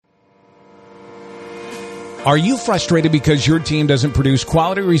Are you frustrated because your team doesn't produce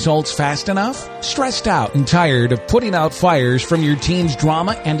quality results fast enough? Stressed out and tired of putting out fires from your team's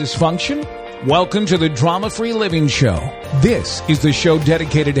drama and dysfunction? Welcome to the Drama-Free Living Show. This is the show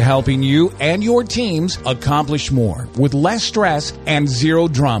dedicated to helping you and your teams accomplish more with less stress and zero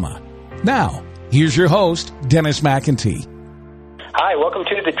drama. Now, here's your host, Dennis McEntee. Hi, welcome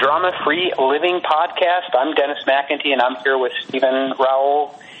to the Drama-Free Living Podcast. I'm Dennis McEntee, and I'm here with Stephen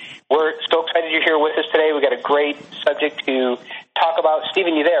Rowell. We're so excited you're here with us today. We've got a great subject to talk about.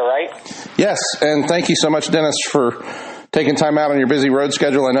 Stephen, you there, right? Yes, and thank you so much, Dennis, for taking time out on your busy road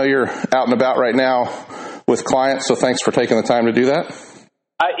schedule. I know you're out and about right now with clients, so thanks for taking the time to do that.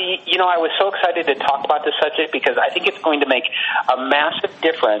 I was so excited to talk about this subject because I think it's going to make a massive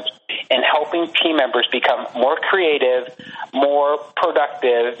difference in helping team members become more creative, more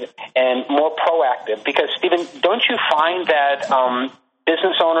productive, and more proactive. Because, Stephen, don't you find that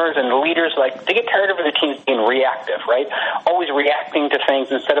business owners and leaders, they get tired of their teams being reactive, right? Always reacting to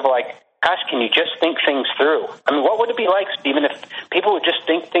things instead of gosh, can you just think things through? I mean, what would it be like, Stephen, if people would just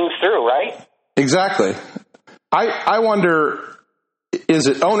think things through, right? Exactly. I wonder, is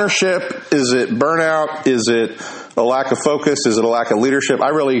it ownership? Is it burnout? Is it a lack of focus? Is it a lack of leadership? I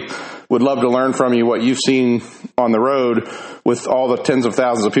really would love to learn from you what you've seen on the road with all the tens of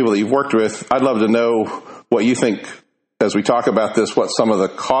thousands of people that you've worked with. I'd love to know what you think as we talk about this, what some of the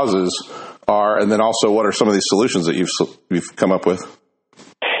causes are, and then also what are some of these solutions that you've come up with.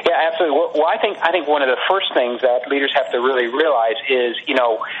 Yeah, absolutely. Well, I think one of the first things that leaders have to really realize is,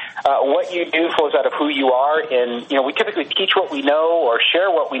 what you do flows out of who you are. And, we typically teach what we know or share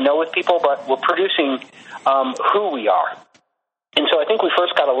what we know with people, but we're producing who we are. And so I think we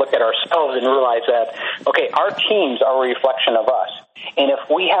first got to look at ourselves and realize that, okay, our teams are a reflection of us. And if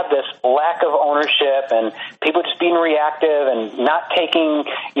we have this lack of ownership and people just being reactive and not taking,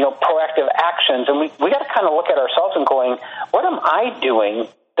 proactive actions, and we got to kind of look at ourselves and going, what am I doing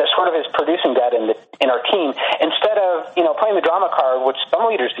that sort of is producing that in our team, instead of, playing the drama card, which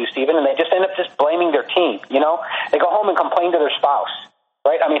some leaders do, Stephen, and they just end up just blaming their team, They go home and complain to their spouse,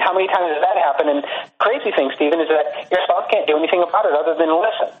 right? I mean, how many times does that happen? And crazy thing, Stephen, is that your spouse can't do anything about it other than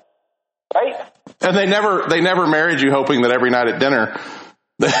listen, right? And they never married you hoping that every night at dinner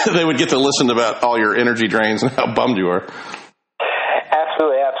they would get to listen about all your energy drains and how bummed you are.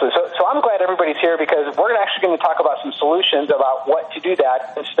 Absolutely. So I'm glad everybody's here because we're actually going to talk about some solutions about what to do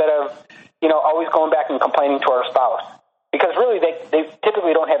that instead of, always going back and complaining to our spouse. Because really, they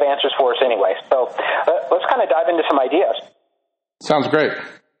typically don't have answers for us anyway. So let's kind of dive into some ideas. Sounds great.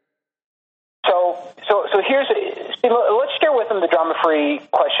 So here's, let's share with them the drama-free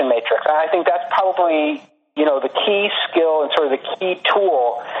question matrix. I think that's probably, the key skill and sort of the key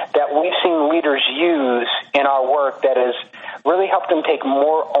tool that we've seen leaders use in our work that has really helped them take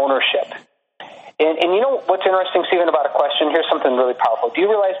more ownership. And you know what's interesting, Stephen, about a question? Here's something really powerful. Do you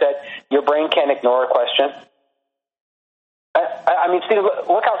realize that your brain can't ignore a question? I mean, Stephen,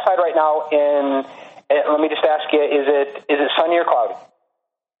 look outside right now and let me just ask you, is it sunny or cloudy?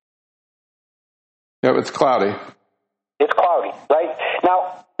 Yeah, it's cloudy. It's cloudy, right?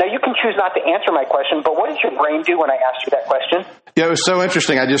 Now you can choose not to answer my question, but what did your brain do when I asked you that question? Yeah, it was so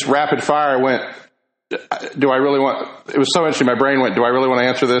interesting. I just rapid fire went, it was so interesting. My brain went, do I really want to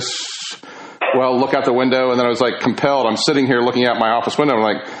answer this? Well, look out the window. And then I was compelled. I'm sitting here looking out my office window. I'm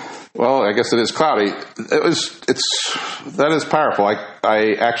like, well, I guess it is cloudy. That is powerful.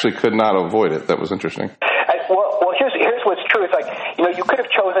 I actually could not avoid it. That was interesting. Well, here's what's true. It's you could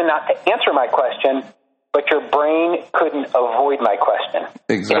have chosen not to answer my question, but your brain couldn't avoid my question.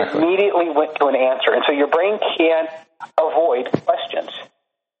 Exactly. It immediately went to an answer. And so your brain can't avoid questions.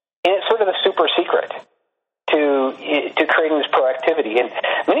 And it's sort of the super secret to creating this proactivity. And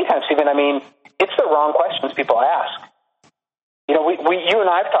many times, Stephen, it's the wrong questions people ask. You and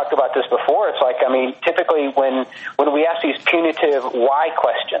I have talked about this before. It's typically when we ask these punitive why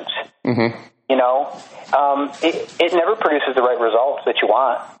questions, mm-hmm. It never produces the right results that you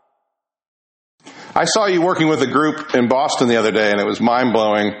want. I saw you working with a group in Boston the other day, and it was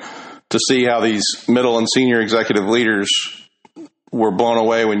mind-blowing to see how these middle and senior executive leaders were blown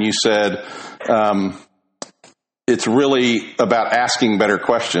away when you said it's really about asking better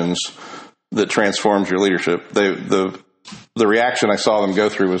questions that transforms your leadership. The reaction I saw them go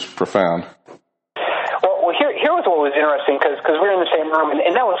through was profound. Well, here was what was interesting because we were in the same room,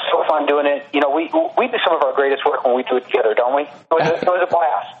 and that was so fun doing it. We do some of our greatest work when we do it together, don't we? It was a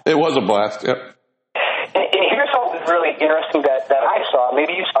blast. It was a blast, yep. And here's what was really interesting that I saw,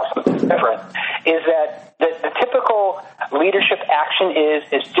 maybe you saw something different, is that the typical leadership action is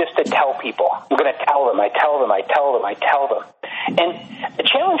just to tell people. I'm going to tell them, I tell them. And the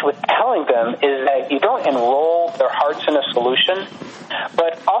challenge with telling them is that you don't enroll their hearts in a solution,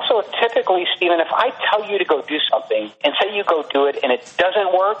 but also typically, Stephen, if I tell you to go do something and say you go do it and it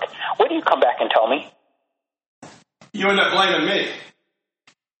doesn't work, what do you come back and tell me? You end up blaming me.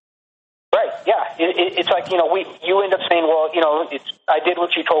 Right, yeah. It's like, you end up saying, well, I did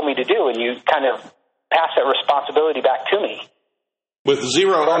what you told me to do, and you kind of pass that responsibility back to me. With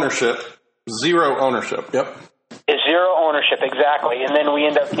zero ownership. Yep. Zero ownership, exactly. And then we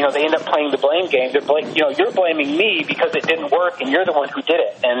end up, they end up playing the blame game. You're blaming me because it didn't work, and you're the one who did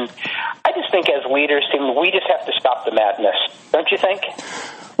it. And I just think as leaders, we just have to stop the madness. Don't you think?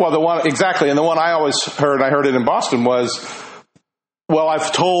 Well, the one I always heard, I heard it in Boston, was, well,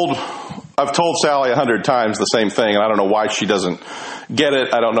 I've told Sally 100 times the same thing, and I don't know why she doesn't get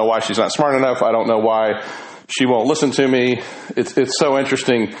it. I don't know why she's not smart enough. I don't know why she won't listen to me. It's so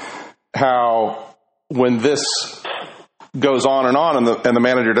interesting how when this goes on and the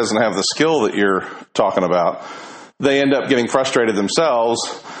manager doesn't have the skill that you're talking about, they end up getting frustrated themselves.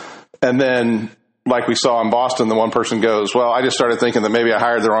 And then, like we saw in Boston, the one person goes, well, I just started thinking that maybe I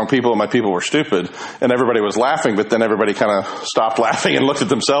hired the wrong people and my people were stupid. And everybody was laughing, but then everybody kind of stopped laughing and looked at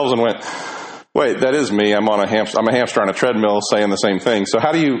themselves and went, wait, that is me. I'm a hamster on a treadmill saying the same thing. So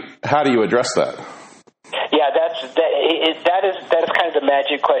how do you address that? Yeah, that is kind of the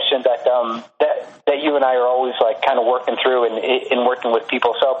magic question that you and I are always like kind of working through and working with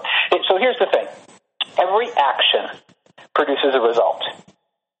people. So here's the thing. Every action produces a result.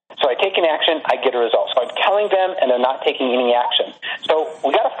 So I take an action, I get a result. So I'm telling them and they're not taking any action. So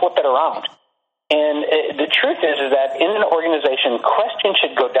we got to flip it around. And the truth is that in an organization, questions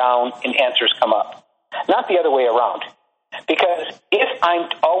should go down and answers come up, not the other way around. Because if I'm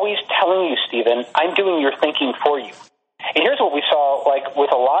always telling you, Stephen, I'm doing your thinking for you. And here's what we saw, like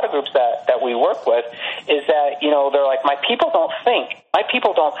with a lot of groups that we work with, is that, they're like, my people don't think. My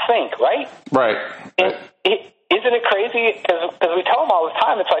people don't think, right? Right. And isn't it crazy? Because we tell them all the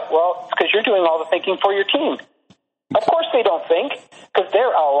time, it's like, well, it's because you're doing all the thinking for your team. Of course they don't think, because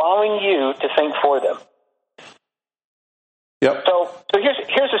they're allowing you to think for them. Yep. So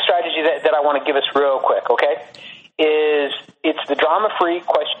here's a strategy that I want to give us real quick, okay? It's the drama-free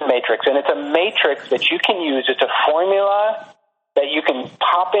question matrix, and it's a matrix that you can use. It's a formula that you can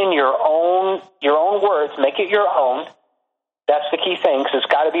pop in your own words, make it your own. That's the key thing, because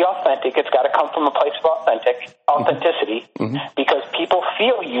it's got to be authentic. It's got to come from a place of authenticity, because people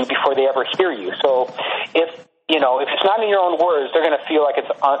feel you before they ever hear you. So if it's not in your own words, they're going to feel like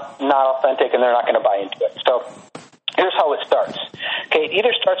it's not authentic, and they're not going to buy into it. So here's how it starts. Okay, it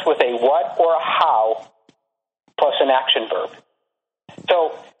either starts with a what or a how plus an action verb.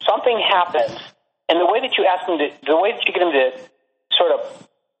 So something happens, and the way that you get them to sort of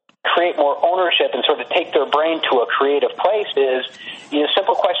create more ownership and sort of take their brain to a creative place is,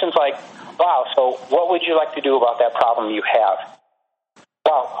 simple questions like, wow, so what would you like to do about that problem you have?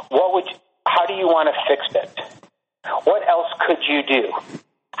 Wow, how do you want to fix it? What else could you do?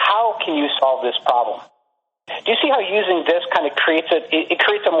 How can you solve this problem? Do you see how using this kind of creates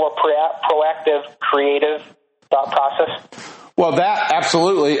a more proactive, creative thought process? Well, that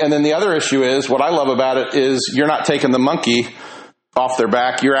absolutely. And then the other issue is, what I love about it is you're not taking the monkey off their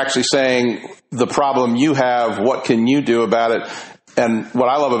back. You're actually saying the problem you have, what can you do about it? And what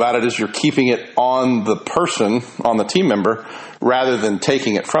I love about it is you're keeping it on the person, on the team member, rather than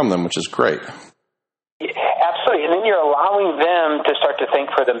taking it from them, which is great. Absolutely. And then you're allowing them to start to think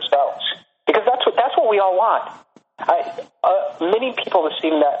for themselves, because that's what we all want. Many people,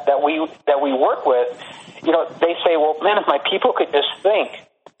 Stephen, that we work with, they say, well, man, if my people could just think.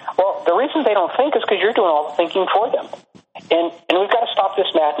 Well, the reason they don't think is because you're doing all the thinking for them. And we've got to stop this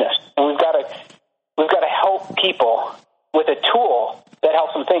madness, and we've got to help people with a tool that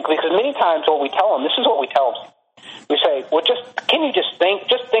helps them think. Because many times what we tell them, this is what we tell them. We say, well, can you just think?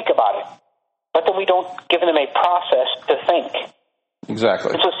 Just think about it. But then we don't give them a process to think.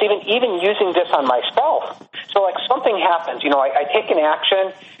 Exactly. And so, Stephen, even using this on myself, so like something happens, I take an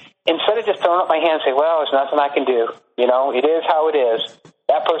action, instead of just throwing up my hand and say, well, there's nothing I can do. It is how it is.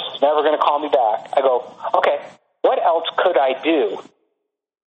 That person's never going to call me back. I go, okay, what else could I do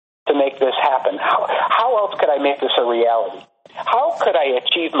to make this happen? How else could I make this a reality? How could I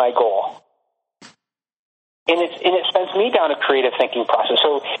achieve my goal? And it sends me down a creative thinking process.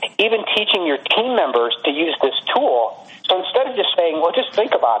 So even teaching your team members to use this tool, so instead of just saying, well, just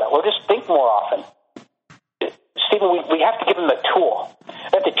think about it, or just think more often, Stephen, we have to give them a tool.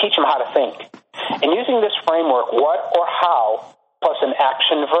 We have to teach them how to think. And using this framework, what or how, plus an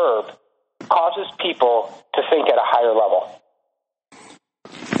action verb, causes people to think at a higher level.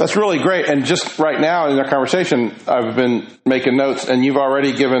 That's really great. And just right now in our conversation, I've been making notes, and you've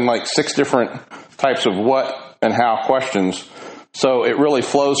already given like 6 different types of what and how questions. So it really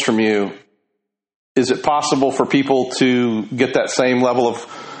flows from you. Is it possible for people to get that same level of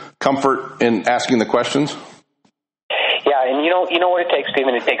comfort in asking the questions? Yeah, and you know what it takes,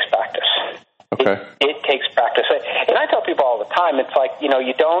 Stephen? It takes practice. Okay. It takes practice. And I tell people all the time, it's like, you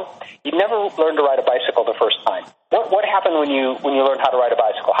never learn to ride a bicycle the first time. What happened when you learned how to ride a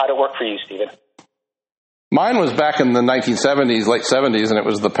bicycle? How did it work for you, Stephen? Mine was back in the 1970s, late 70s, and it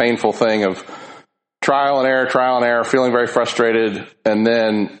was the painful thing of trial and error, feeling very frustrated. And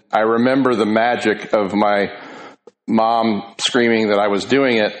then I remember the magic of my mom screaming that I was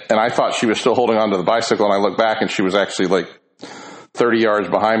doing it, and I thought she was still holding onto the bicycle, and I looked back and she was actually like 30 yards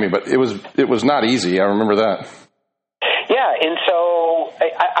behind me, but it was not easy. I remember that. Yeah, and so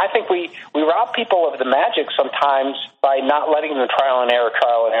I think we rob people of the magic sometimes by not letting them trial and error.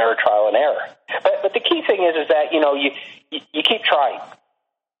 But the key thing is that you keep trying.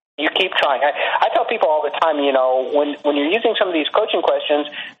 You keep trying. I tell people all the time, when you're using some of these coaching questions,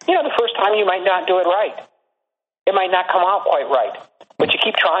 the first time you might not do it right. It might not come out quite right, but you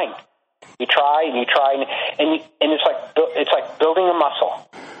keep trying. You try and you try, and it's like building a muscle.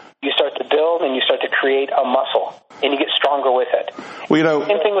 You start to build and you start to create a muscle, and you get stronger with it. Well,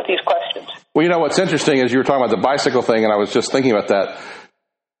 same thing with these questions. Well, what's interesting is you were talking about the bicycle thing, and I was just thinking about that.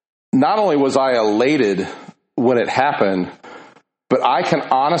 Not only was I elated when it happened, but I can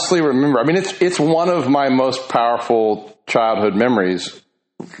honestly remember. I mean, it's one of my most powerful childhood memories,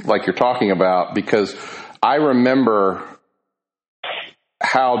 like you're talking about, because I remember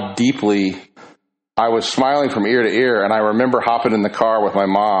how deeply I was smiling from ear to ear, and I remember hopping in the car with my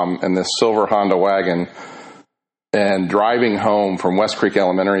mom in this silver Honda wagon and driving home from West Creek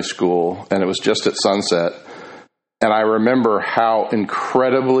Elementary School, and it was just at sunset. And I remember how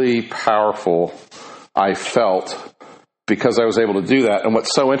incredibly powerful I felt because I was able to do that. And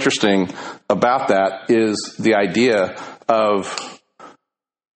what's so interesting about that is the idea of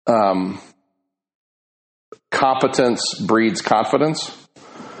competence breeds confidence.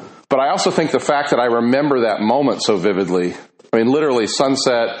 But I also think the fact that I remember that moment so vividly, I mean, literally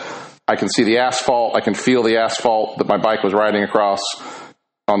sunset, I can see the asphalt, I can feel the asphalt that my bike was riding across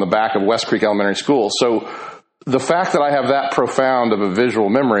on the back of West Creek Elementary School. So the fact that I have that profound of a visual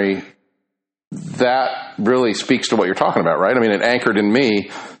memory, that really speaks to what you're talking about, right? I mean, it anchored in me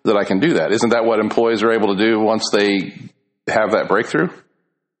that I can do that. Isn't that what employees are able to do once they have that breakthrough?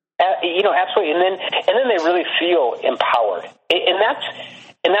 Absolutely. And then they really feel empowered. And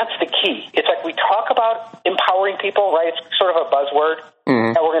that's the key. It's like we talk about empowering people, right? It's sort of a buzzword.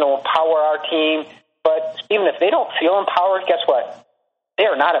 Mm-hmm. That we're going to empower our team. But even if they don't feel empowered, guess what? They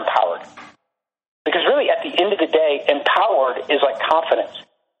are not empowered. Because really, at the end of the day, empowered is like confidence.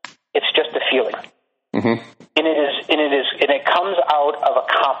 It's just a feeling. Mm-hmm. And it comes out of a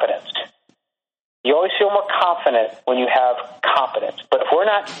competence. You always feel more confident when you have competence. But if we're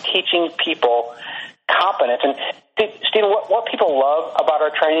not teaching people competence, and Stephen, what people love about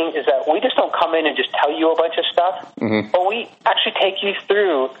our training is that we just don't come in and just tell you a bunch of stuff, mm-hmm. but we actually take you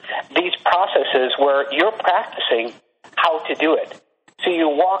through these processes where you're practicing how to do it. So you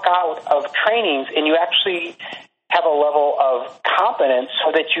walk out of trainings and you actually have a level of competence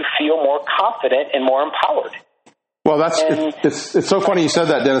so that you feel more confident and more empowered. Well, it's so funny you said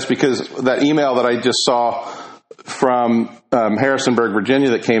that, Dennis, because that email that I just saw from Harrisonburg, Virginia,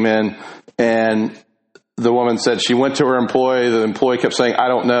 that came in, and the woman said she went to her employee. The employee kept saying, I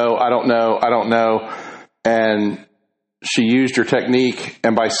don't know. And she used your technique,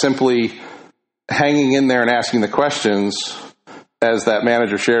 and by simply hanging in there and asking the questions, as that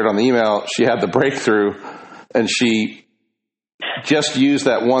manager shared on the email, she had the breakthrough, and she just used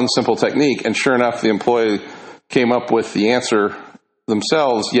that one simple technique. And sure enough, the employee came up with the answer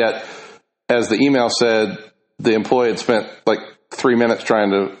themselves. Yet, as the email said, the employee had spent like 3 minutes trying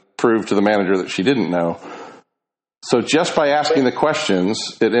to prove to the manager that she didn't know. So just by asking the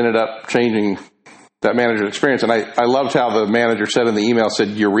questions, it ended up changing that manager's experience. And I loved how the manager said in the email, said,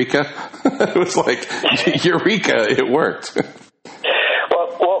 Eureka. It was like, Eureka, it worked.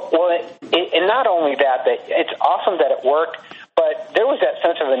 Well, and not only that, it's awesome that it worked, but there was that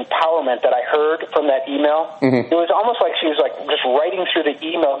sense of empowerment that I heard from that email. Mm-hmm. It was almost like she was like just writing through the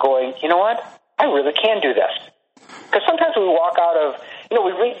email going, you know what? I really can do this. Because sometimes we walk out of,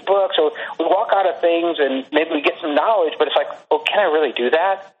 we read books or we walk out of things and maybe we get some knowledge, but it's like, well, can I really do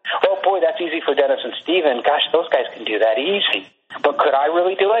that? Oh, boy, that's easy for Dennis and Stephen. Gosh, those guys can do that easy. But could I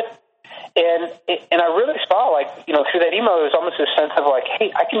really do it? And I really saw, through that email, there was almost a sense of like,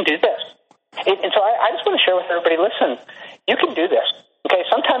 hey, I can do this. And so I just want to share with everybody, listen, you can do this. Okay,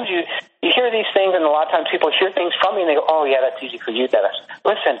 sometimes you hear these things, and a lot of times people hear things from me, and they go, oh, yeah, that's easy for you, Dennis.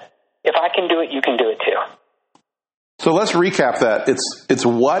 Listen, if I can do it, you can do it too. So let's recap that. It's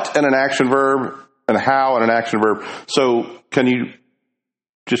what and an action verb, and how and an action verb. So can you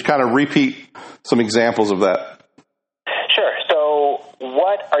just kind of repeat some examples of that? Sure. So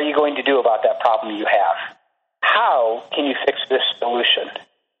what are you going to do about that problem you have? How can you fix this solution?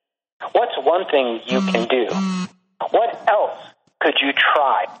 What's one thing you can do? What else could you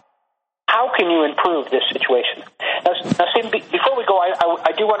try? How can you improve this situation? Now Stephen, before we go,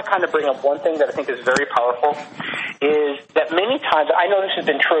 I do want to kind of bring up one thing that I think is very powerful, is that many times, I know this has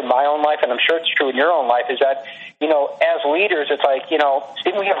been true in my own life, and I'm sure it's true in your own life, is that, as leaders, it's like,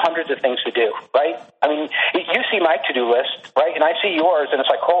 Stephen, we have hundreds of things to do, right? I mean, you see my to-do list, right? And I see yours, and it's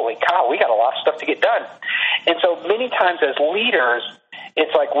like, holy cow, we got a lot of stuff to get done. And so many times as leaders,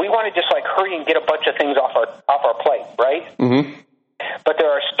 it's like we want to just like hurry and get a bunch of things off our plate, right? Mm-hmm. But there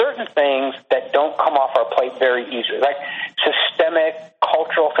are certain things that don't come off our plate very easily, like systemic,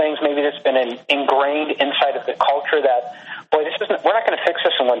 cultural things, maybe that's been ingrained inside of the culture that, boy, we're not going to fix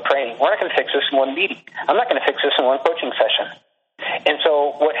this in one training. We're not going to fix this in one meeting. I'm not going to fix this in one coaching session. And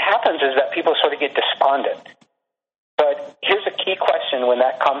so what happens is that people sort of get despondent. But here's a key question when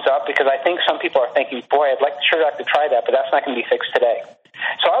that comes up, because I think some people are thinking, boy, I'd like to try that, but that's not going to be fixed today.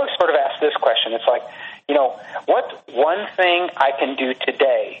 So I always sort of ask this question. It's like, what's one thing I can do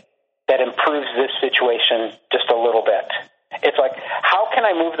today that improves this situation just a little bit? It's like, how can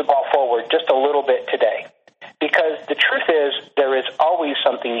I move the ball forward just a little bit today? Because the truth is, there is always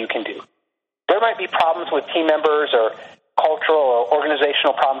something you can do. There might be problems with team members or cultural or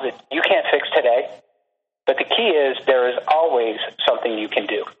organizational problems that you can't fix today. But the key is there is always something you can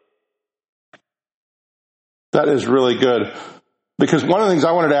do. That is really good. Because one of the things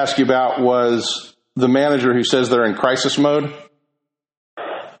I wanted to ask you about was the manager who says they're in crisis mode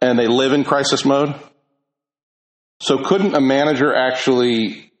and they live in crisis mode. So couldn't a manager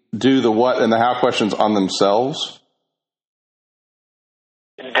actually do the what and the how questions on themselves?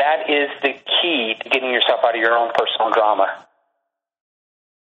 That is the key to getting yourself out of your own personal drama.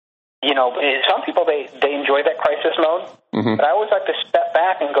 Some people, they enjoy that crisis mode, mm-hmm. But I always like to step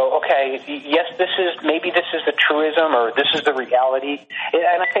back and go, okay, yes, this is the truism or this is the reality.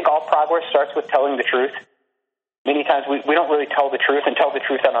 And I think all progress starts with telling the truth. Many times we don't really tell the truth and tell the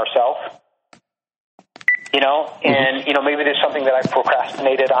truth on ourselves, and, maybe there's something that I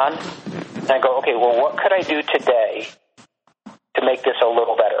procrastinated on. And I go, okay, well, what could I do today to make this a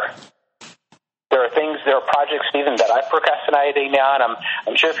little better? There are projects, Stephen, that I've procrastinated on.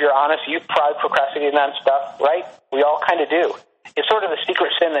 I'm sure if you're honest, you've probably procrastinated on stuff, right? We all kind of do. It's sort of the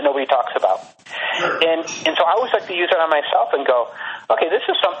secret sin that nobody talks about. Sure. And so I always like to use it on myself and go, okay, this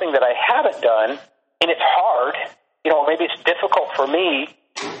is something that I haven't done, and it's hard. Maybe it's difficult for me.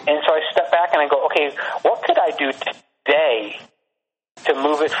 And so I step back and I go, okay, what could I do today to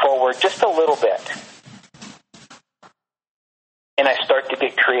move it forward just a little bit? And I start to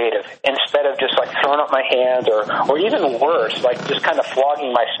get creative instead of just like throwing up my hands or even worse, like just kind of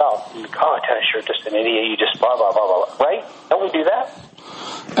flogging myself. Like, oh, Dennis, you're just an idiot. You just blah, blah, blah, blah, blah. Right? Don't we do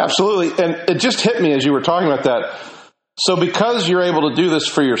that? Absolutely. And it just hit me as you were talking about that. So because you're able to do this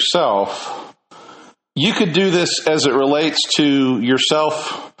for yourself, you could do this as it relates to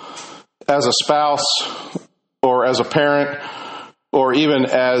yourself as a spouse or as a parent or even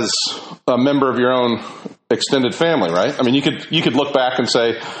as a member of your own extended family, right? I mean, you could look back and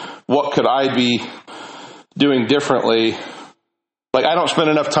say, what could I be doing differently? Like, I don't spend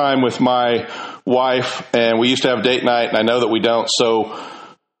enough time with my wife, and we used to have date night, and I know that we don't. So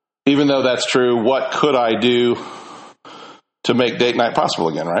even though that's true, what could I do to make date night possible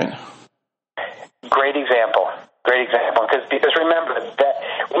again, right? Great example. Because remember that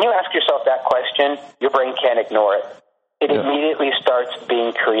when you ask yourself that question, your brain can't ignore it. It immediately starts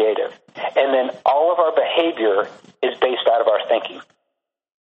being creative. And then all of our behavior is based out of our thinking.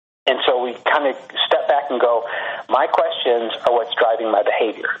 And so we kind of step back and go, my questions are what's driving my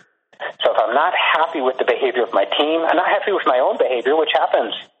behavior. So if I'm not happy with the behavior of my team, I'm not happy with my own behavior, which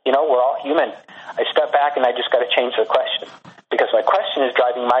happens. We're all human. I step back and I just got to change the question. Because my question is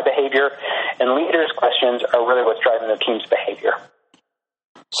driving my behavior, and leaders' questions are really what's driving the team's behavior.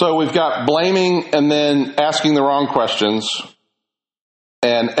 So we've got blaming and then asking the wrong questions,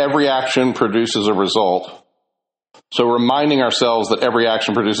 and every action produces a result. So reminding ourselves that every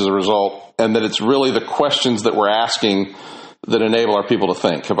action produces a result, and that it's really the questions that we're asking that enable our people to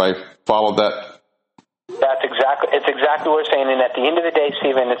think. Have I followed that? It's exactly what we're saying. And at the end of the day,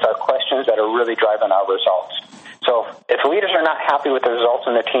 Stephen, it's our questions that are really driving our results. So if leaders are not happy with the results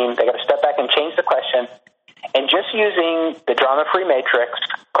in their team, they got to step back and change the question and and just using the drama-free matrix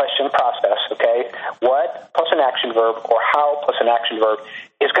question process, okay, what plus an action verb or how plus an action verb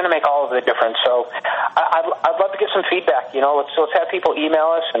is going to make all of the difference. So I'd love to get some feedback. Let's have people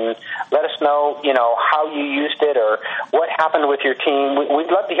email us and let us know, how you used it or what happened with your team. We'd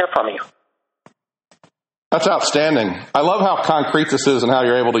love to hear from you. That's outstanding. I love how concrete this is and how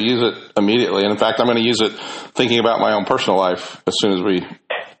you're able to use it immediately. And in fact, I'm going to use it thinking about my own personal life as soon as we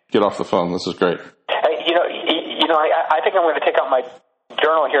get off the phone. This is great. I think I'm going to take out my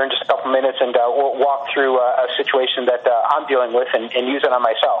journal here in just a couple minutes and we'll walk through a situation that I'm dealing with and use it on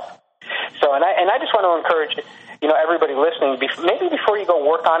myself. So, and I just want to encourage, everybody listening, maybe before you go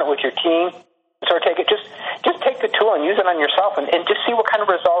work on it with your team, sort of take it, just take the tool and use it on yourself and just see what kind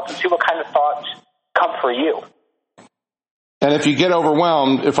of results and see what kind of thoughts come for you. And if you get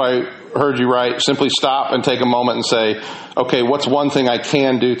overwhelmed, if I heard you right, simply stop and take a moment and say, okay, what's one thing I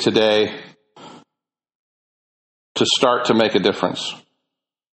can do today to start to make a difference?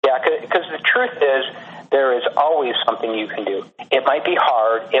 Yeah, because the truth is, there is always something you can do. It might be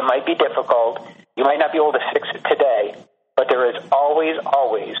hard, it might be difficult, you might not be able to fix it today, but there is always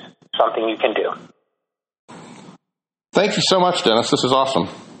something you can do. Thank you so much, Dennis. This is awesome.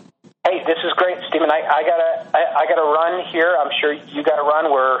 Hey, this is great, Stephen. I gotta run here. I'm sure you gotta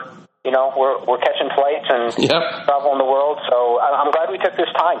run. We're catching flights and traveling the world. So I'm glad we took this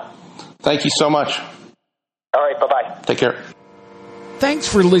time. Thank you so much. All right, bye-bye. Take care. Thanks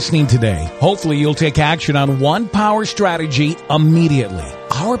for listening today. Hopefully you'll take action on one power strategy immediately.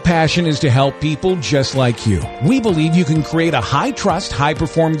 Our passion is to help people just like you. We believe you can create a high-trust,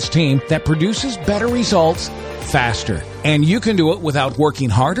 high-performance team that produces better results faster. And you can do it without working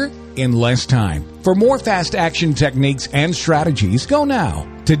harder in less time. For more fast action techniques and strategies, go now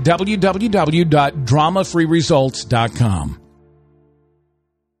to www.dramafreeresults.com.